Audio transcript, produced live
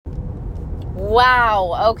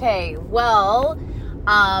Wow. Okay. Well,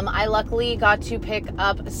 I luckily got to pick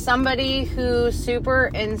up somebody who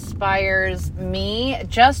super inspires me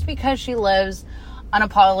just because she lives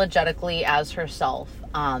unapologetically as herself.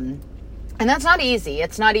 And that's not easy.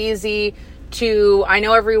 It's not easy I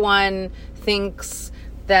know everyone thinks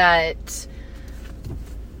that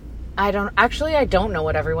I don't know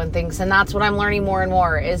what everyone thinks. And that's what I'm learning more and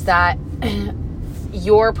more is that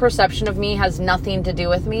your perception of me has nothing to do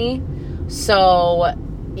with me. So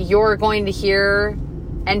you're going to hear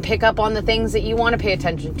and pick up on the things that you want to pay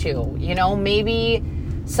attention to. You know, maybe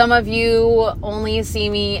some of you only see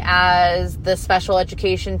me as the special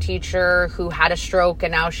education teacher who had a stroke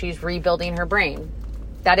and now she's rebuilding her brain.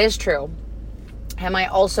 That is true. Am I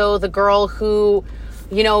also the girl who,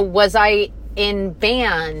 was I in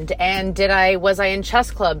band and was I in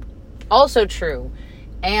chess club? Also true.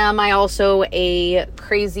 Am I also a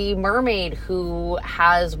crazy mermaid who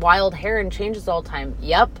has wild hair and changes all the time?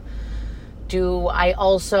 Yep. Do I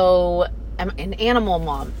also am an animal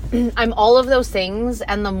mom? I'm all of those things.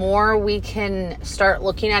 And the more we can start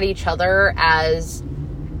looking at each other as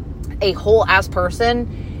a whole ass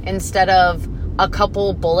person instead of a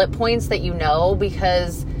couple bullet points that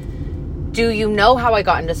because do you know how I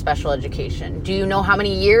got into special education? Do you know how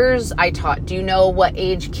many years I taught? Do you know what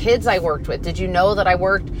age kids I worked with? Did you know that I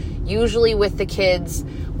worked usually with the kids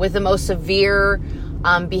with the most severe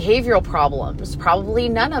behavioral problems? Probably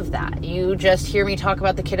none of that. You just hear me talk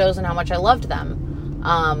about the kiddos and how much I loved them.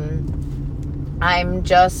 I'm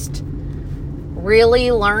just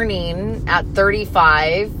really learning at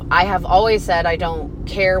 35. I have always said I don't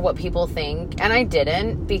care what people think, and I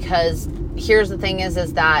didn't, because here's the thing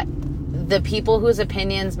is that the people whose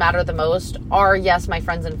opinions matter the most are, yes, my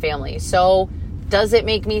friends and family. So does it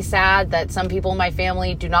make me sad that some people in my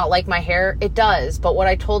family do not like my hair? It does. But what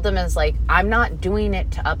I told them is I'm not doing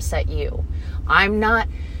it to upset you. I'm not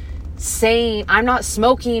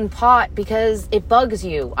smoking pot because it bugs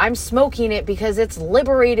you. I'm smoking it because it's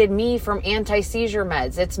liberated me from anti-seizure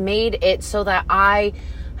meds. It's made it so that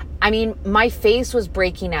my face was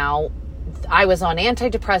breaking out. I was on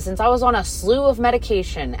antidepressants. I was on a slew of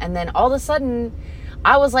medication. And then all of a sudden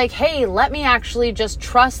I was like, hey, let me actually just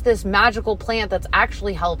trust this magical plant that's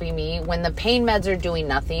actually helping me when the pain meds are doing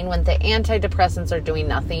nothing, when the antidepressants are doing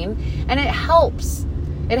nothing. And it helps.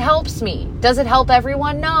 It helps me. Does it help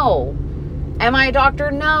everyone? No. Am I a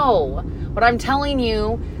doctor? No. But I'm telling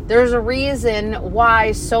you, there's a reason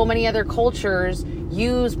why so many other cultures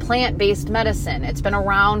use plant-based medicine. It's been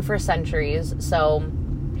around for centuries. So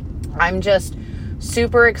I'm just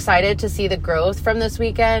super excited to see the growth from this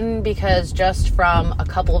weekend, because just from a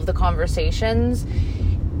couple of the conversations,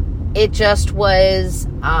 it just was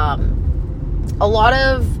a lot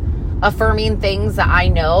of affirming things that I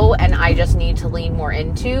know and I just need to lean more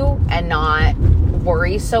into and not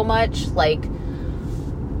worry so much.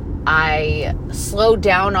 I slowed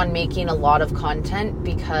down on making a lot of content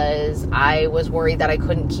because I was worried that I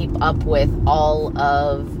couldn't keep up with all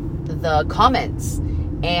of the comments.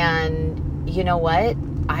 And you know what?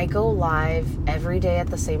 I go live every day at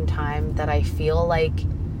the same time that I feel like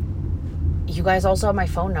you guys also have my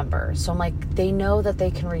phone number. So I'm they know that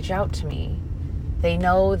they can reach out to me. They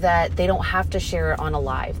know that they don't have to share it on a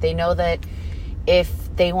live. They know that if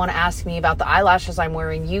they want to ask me about the eyelashes I'm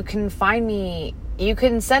wearing, you can find me. You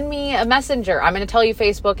can send me a messenger. I'm going to tell you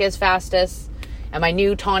Facebook is fastest. And my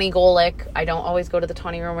new Tawny Golick. I don't always go to the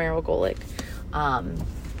Tawny Romero Golick.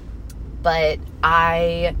 But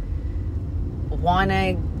I want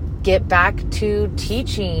to get back to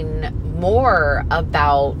teaching more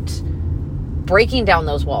about breaking down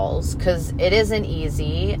those walls, because it isn't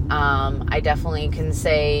easy. I definitely can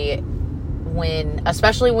say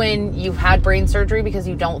especially when you've had brain surgery, because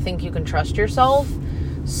you don't think you can trust yourself.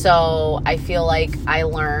 So I feel like I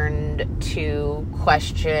learned to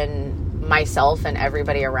question myself and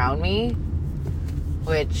everybody around me,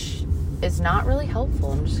 which is not really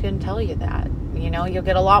helpful. I'm just going to tell you that. You'll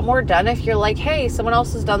get a lot more done if you're like, hey, someone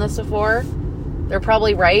else has done this before. They're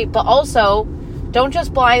probably right. But also, don't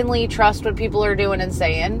just blindly trust what people are doing and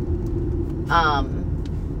saying.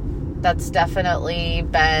 That's definitely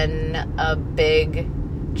been a big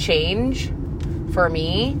change for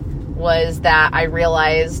me, was that I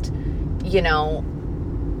realized,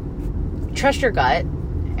 trust your gut.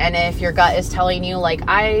 And if your gut is telling you,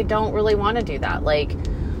 I don't really want to do that.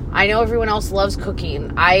 I know everyone else loves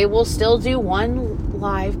cooking. I will still do one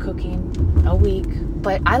live cooking a week,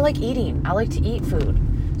 but I like eating. I like to eat food.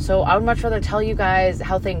 So I would much rather tell you guys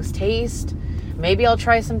how things taste. Maybe I'll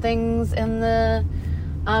try some things in the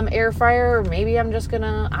air fryer, or maybe I'm just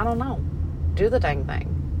gonna, I don't know, do the dang thing.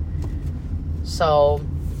 So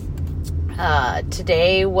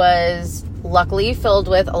Today was luckily filled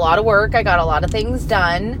with a lot of work. I got a lot of things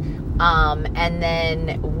done. And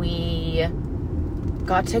then we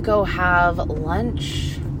got to go have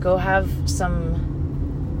lunch,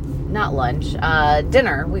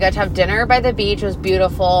 dinner. We got to have dinner by the beach. It was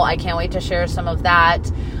beautiful. I can't wait to share some of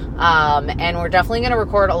that. And we're definitely going to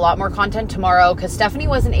record a lot more content tomorrow because Stephanie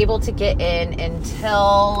wasn't able to get in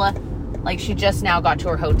until she just now got to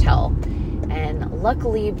her hotel. And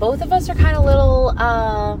luckily both of us are kind of little,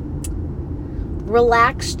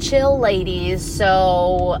 relaxed, chill ladies.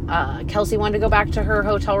 So, Kelsey wanted to go back to her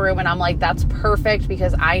hotel room and I'm like, that's perfect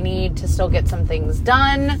because I need to still get some things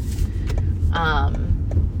done.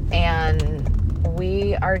 And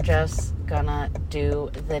we are just gonna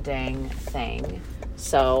do the dang thing.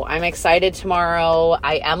 So I'm excited tomorrow.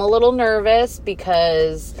 I am a little nervous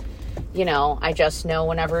because, I just know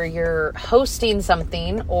whenever you're hosting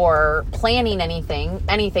something or planning anything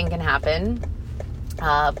can happen.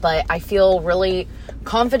 But I feel really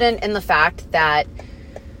confident in the fact that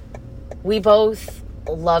we both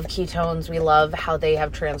love ketones. We love how they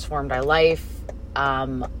have transformed our life,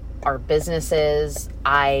 our businesses.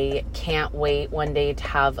 I can't wait one day to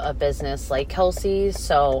have a business like Kelsey's.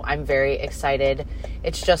 So I'm very excited.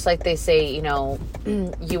 It's just like they say,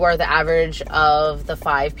 you are the average of the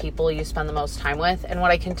 5 people you spend the most time with. And what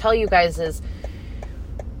I can tell you guys is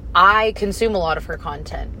I consume a lot of her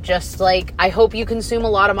content, just like I hope you consume a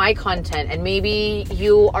lot of my content. And maybe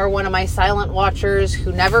you are one of my silent watchers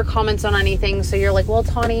who never comments on anything. So you're like, well,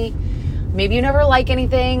 Tawny, maybe you never like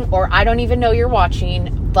anything, or I don't even know you're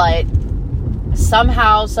watching, but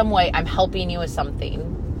somehow, some way, I'm helping you with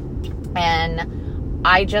something. And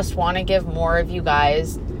I just want to give more of you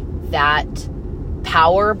guys that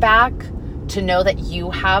power back to know that you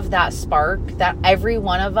have that spark, that every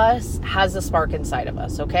one of us has a spark inside of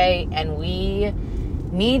us, okay? And we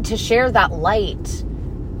need to share that light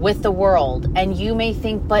with the world. And you may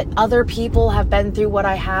think, but other people have been through what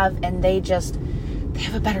I have and they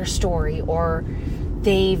have a better story, or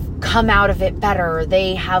they've come out of it better,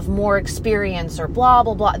 they have more experience, or blah,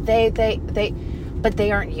 blah, blah. But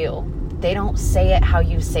they aren't you. They don't say it how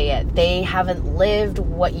you say it. They haven't lived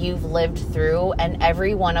what you've lived through, and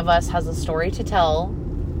every one of us has a story to tell,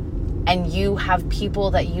 and you have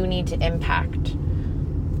people that you need to impact.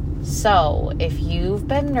 So if you've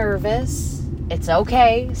been nervous, it's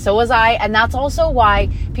okay. So was I. And that's also why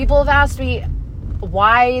people have asked me,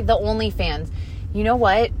 why the OnlyFans? You know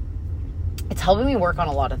what? It's helping me work on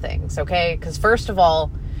a lot of things, okay? Because first of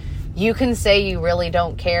all, you can say you really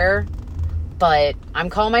don't care, but I'm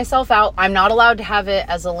calling myself out. I'm not allowed to have it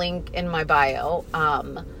as a link in my bio.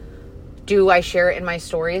 Do I share it in my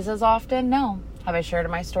stories as often? No. Have I shared it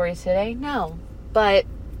in my stories today? No. But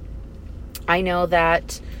I know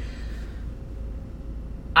that,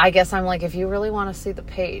 I guess I'm like, if you really want to see the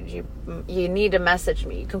page, you need to message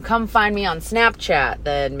me. You can come find me on Snapchat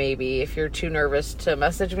then, maybe, if you're too nervous to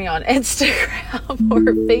message me on Instagram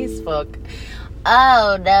or Facebook.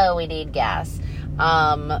 Oh no, we need gas.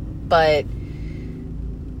 But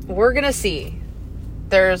we're gonna see.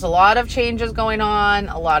 There's a lot of changes going on,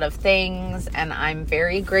 a lot of things, and I'm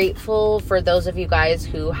very grateful for those of you guys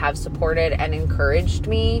who have supported and encouraged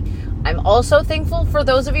me. I'm also thankful for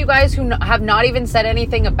those of you guys who have not even said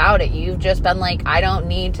anything about it. You've just been like, I don't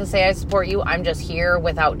need to say I support you. I'm just here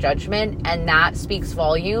without judgment, and that speaks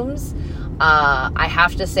volumes. I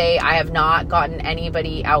have to say I have not gotten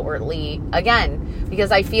anybody outwardly, again,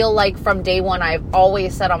 because I feel like from day one, I've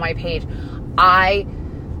always said on my page, I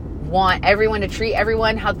want everyone to treat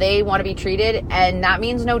everyone how they want to be treated, and that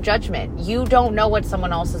means no judgment. You don't know what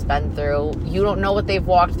someone else has been through. You don't know what they've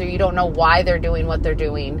walked through. You don't know why they're doing what they're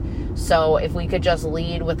doing. So if we could just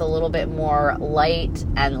lead with a little bit more light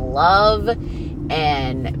and love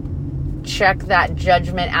and check that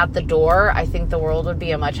judgment at the door, I think the world would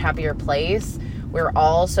be a much happier place. We're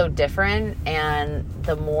all so different, and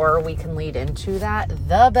the more we can lead into that,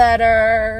 the better.